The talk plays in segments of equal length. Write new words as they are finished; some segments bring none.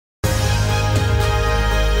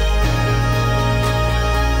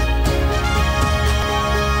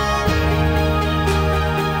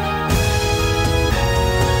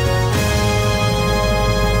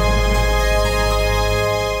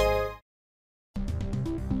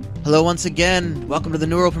Hello once again. Welcome to the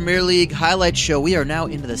Neuro Premier League highlight show. We are now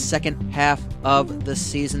into the second half of the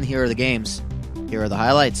season. Here are the games. Here are the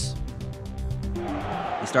highlights.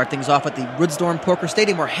 We start things off at the Roodstorm Poker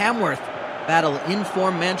Stadium where Hamworth battle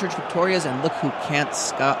in-form Manchurch Victorias, and look who can't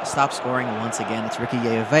stop scoring once again. It's Ricky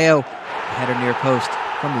Yeaveo, a header near post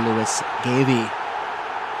from Lewis Gavey.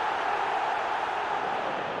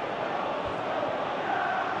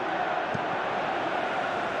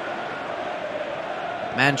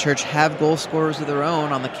 Manchurch have goal scorers of their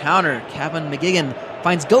own. On the counter, Kevin McGigan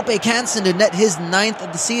finds Gope Kansen to net his 9th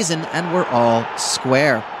of the season, and we're all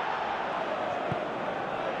square.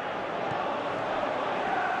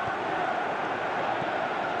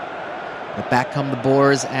 But back come the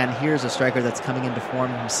Boars, and here's a striker that's coming into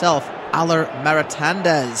form himself, Alar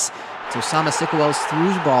Maratandez. It's Osama Sikuel's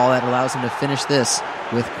through ball that allows him to finish this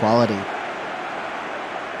with quality.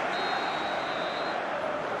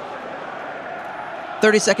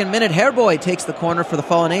 32nd minute, Hairboy takes the corner for the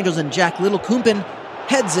Fallen Angels, and Jack Littlecoompen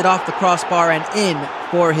heads it off the crossbar and in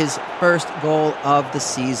for his first goal of the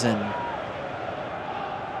season.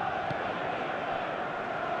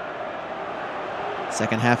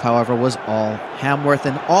 Second half, however, was all Hamworth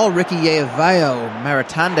and all Ricky Yeaveo.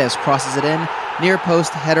 Maratandez crosses it in, near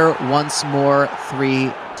post header once more,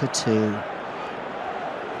 3-2.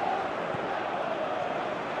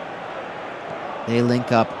 They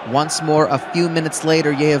link up once more a few minutes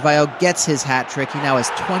later. Yeaveo gets his hat trick. He now has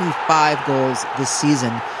 25 goals this season.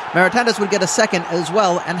 Maratandez would get a second as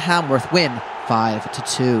well, and Hamworth win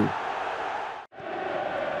 5-2.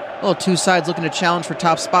 Well, two sides looking to challenge for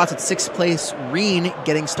top spots at 6th place. Reen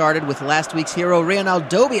getting started with last week's hero,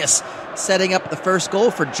 Ronaldobius, setting up the first goal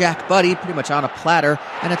for Jack Buddy, pretty much on a platter,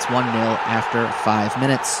 and it's 1-0 after 5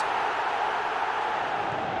 minutes.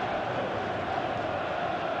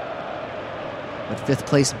 But 5th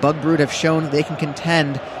place Bugbrood have shown they can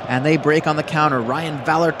contend, and they break on the counter. Ryan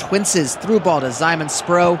Valor twinces through ball to Zyman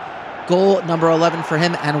Spro. Goal number 11 for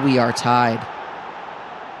him, and we are tied.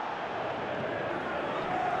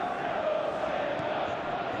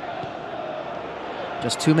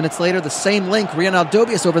 Just 2 minutes later, the same link,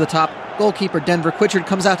 Ronaldobius over the top. Goalkeeper Denver Quitchard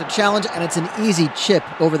comes out to challenge, and it's an easy chip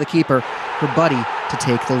over the keeper for Buddy to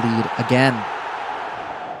take the lead again.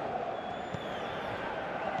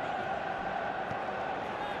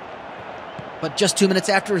 But just 2 minutes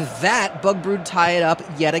after that, Bugbrood tie it up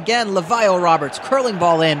yet again. Levio Roberts curling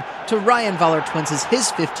ball in to Ryan Valor twinces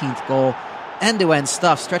his 15th goal. End-to-end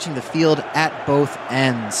stuff, stretching the field at both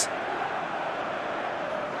ends.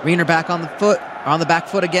 Reener back on the back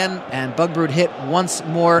foot again, and Bugbrood hit once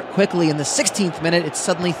more quickly in the 16th minute. It's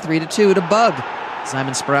suddenly 3-2 to Bug.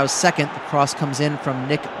 Simon Sparrow's second. The cross comes in from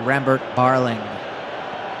Nick Rambert Barling.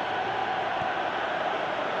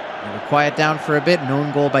 They were quiet down for a bit. An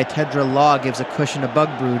own goal by Tedra Law gives a cushion to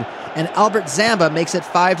Bugbrood, and Albert Zamba makes it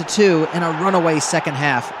 5-2 in a runaway second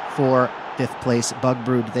half for 5th place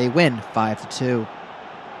Bugbrood. They win 5-2.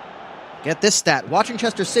 Get this stat. Watching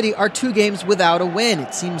Chester City are 2 games without a win.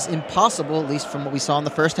 It seems impossible, at least from what we saw in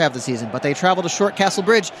the first half of the season, but they travel to Short Castle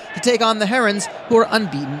Bridge to take on the Herons, who are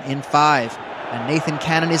unbeaten in 5. And Nathan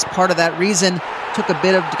Cannon is part of that reason. Took a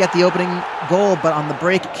bit to get the opening goal, but on the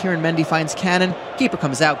break, Kieran Mendy finds Cannon. Keeper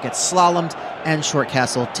comes out, gets slalomed, and Short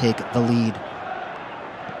Castle take the lead.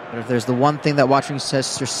 But if there's the one thing that Watching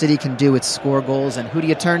Chester City can do, it's score goals. And who do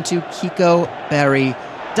you turn to? Kiko Berry.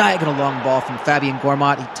 Diagonal long ball from Fabian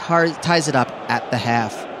Gourmand. He ties it up at the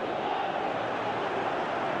half.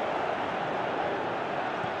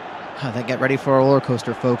 Then get ready for a roller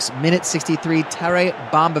coaster, folks. Minute 63, Tare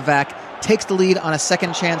Bombavac takes the lead on a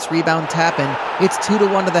second chance rebound tap-in. It's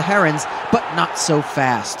 2-1 to the Herons, but not so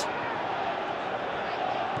fast.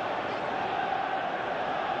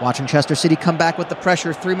 Watching Chester City come back with the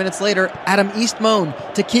pressure 3 minutes later, Adam Eastmoan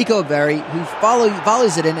to Kiko Berry, who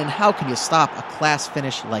volleys it in, and how can you stop a class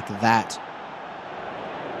finish like that?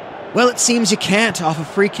 Well, it seems you can't. Off a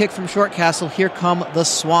free kick from Short Castle, here come the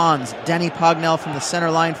Swans. Danny Pognell from the center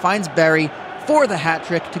line finds Berry for the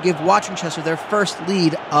hat-trick to give Watching Chester their first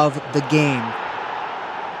lead of the game.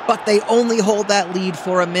 But they only hold that lead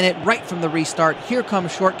for a minute right from the restart. Here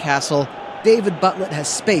comes Short Castle. David Butlett has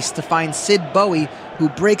space to find Sid Bowie, who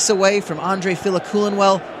breaks away from Andre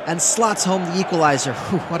Philakulinwell and slots home the equalizer.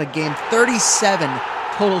 Whew, what a game. 37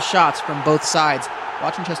 total shots from both sides.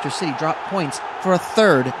 Watching Chester City drop points for a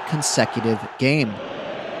 3rd consecutive game.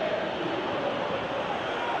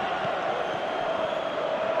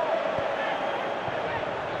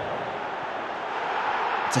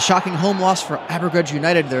 It's a shocking home loss for Abergudge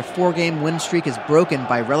United. Their 4-game win streak is broken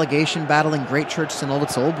by relegation battling Great Church St.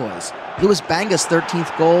 Olvet's Old Boys. Lewis Banga's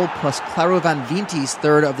 13th goal plus Claro Van Vinti's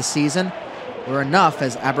 3rd of the season. were enough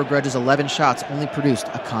as Abergrudge's 11 shots only produced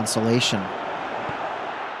a consolation.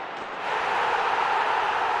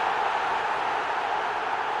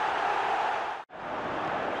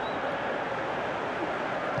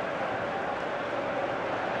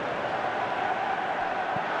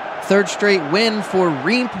 Third straight win for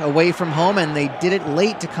Reamp away from home, and they did it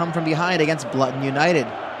late to come from behind against Blutton United.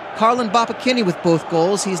 Carlin Bapakini with both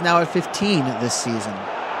goals. He's now at 15 this season.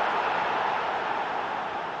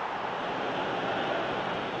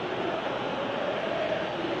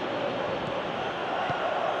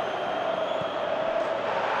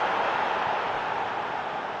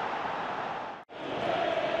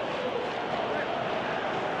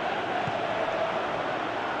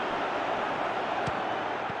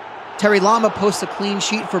 Terry Lama posts a clean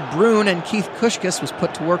sheet for Bruin, and Keith Kushkus was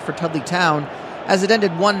put to work for Tudley Town as it ended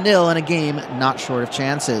 1-0 in a game not short of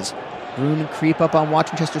chances. Bruin creep up on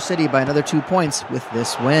Watchchester City by another 2 points with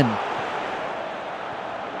this win.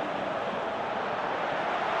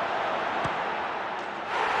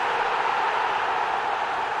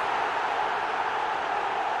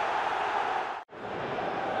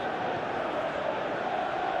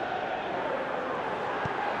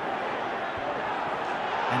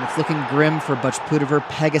 And it's looking grim for Butch-Pudover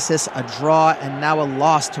Pegasus, a draw and now a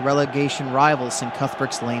loss to relegation rivals St.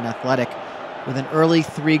 Cuthbert's Lane Athletic. With an early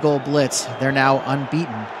 3-goal blitz, they're now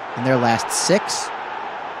unbeaten in their last 6.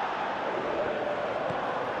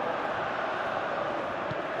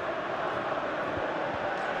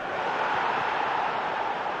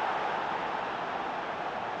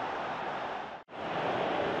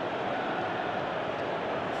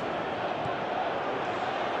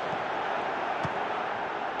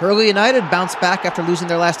 Hurley United bounced back after losing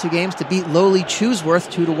their last 2 games to beat lowly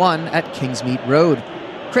Chewsworth 2-1 at Kingsmead Road.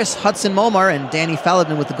 Chris Hudson-Momar and Danny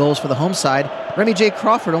Falladin with the goals for the home side. Remy J.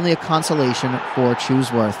 Crawford only a consolation for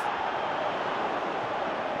Chewsworth.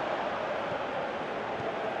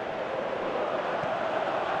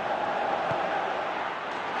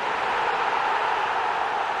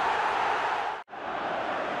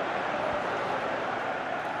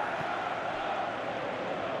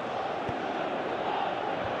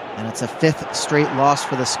 And it's a 5th straight loss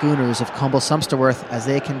for the Schooners of Cumble-Sumsterworth as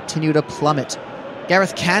they continue to plummet.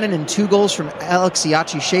 Gareth Cannon and 2 goals from Alex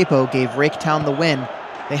Shapo gave Raketown the win.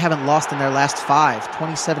 They haven't lost in their last 5,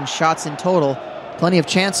 27 shots in total, plenty of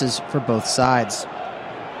chances for both sides.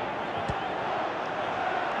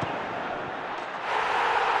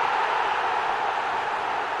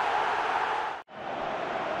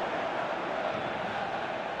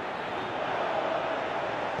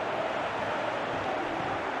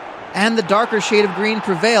 And the darker shade of green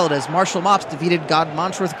prevailed as Marshall Mops defeated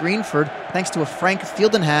Godmontreuth Greenford thanks to a Frank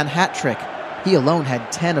Fieldenhan hat trick. He alone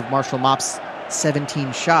had 10 of Marshall Mops'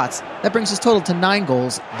 17 shots. That brings his total to 9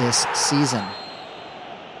 goals this season.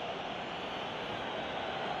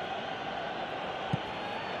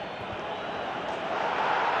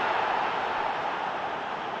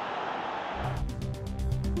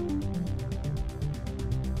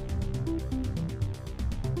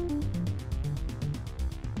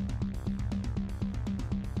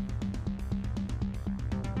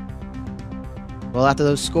 Well, after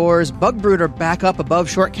those scores, Bugbrood are back up above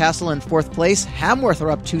Shortcastle in 4th place. Hamworth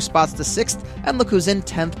are up 2 spots to 6th. And look who's in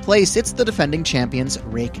 10th place. It's the defending champions,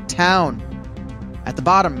 Raketown. At the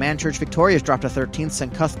bottom, Manchurch Victoria's dropped to 13th.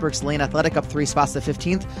 St. Cuthbert's Lane Athletic up 3 spots to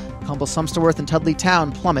 15th. Cumble-Sumsterworth and Tudley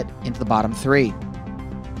Town plummet into the bottom 3.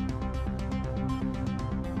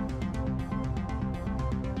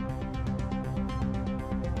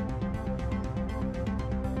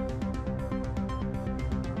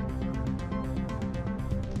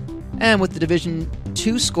 And with the Division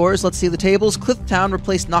 2 scores, let's see the tables. Clifftown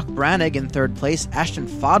replaced Knockbrannig in 3rd place. Ashton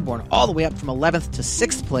Fodbourne all the way up from 11th to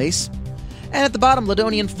 6th place. And at the bottom,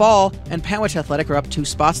 Ladonian Fall and Panwich Athletic are up 2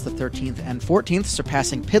 spots to 13th and 14th,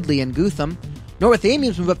 surpassing Pidley and Gootham. North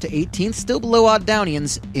Amiens move up to 18th, still below Odd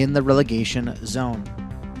Downians in the relegation zone.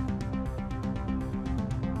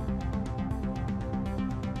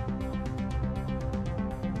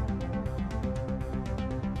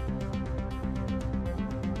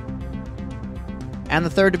 And the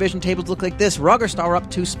 3rd division tables look like this. Roggerstar are up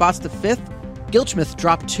 2 spots to 5th. Gilchmouth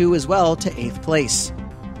dropped 2 as well to 8th place.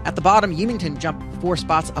 At the bottom, Yeamington jumped 4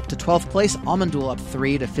 spots up to 12th place. Almondoul up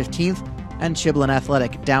 3 to 15th. And Chiblin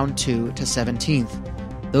Athletic down 2 to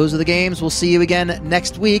 17th. Those are the games. We'll see you again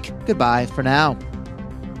next week. Goodbye for now.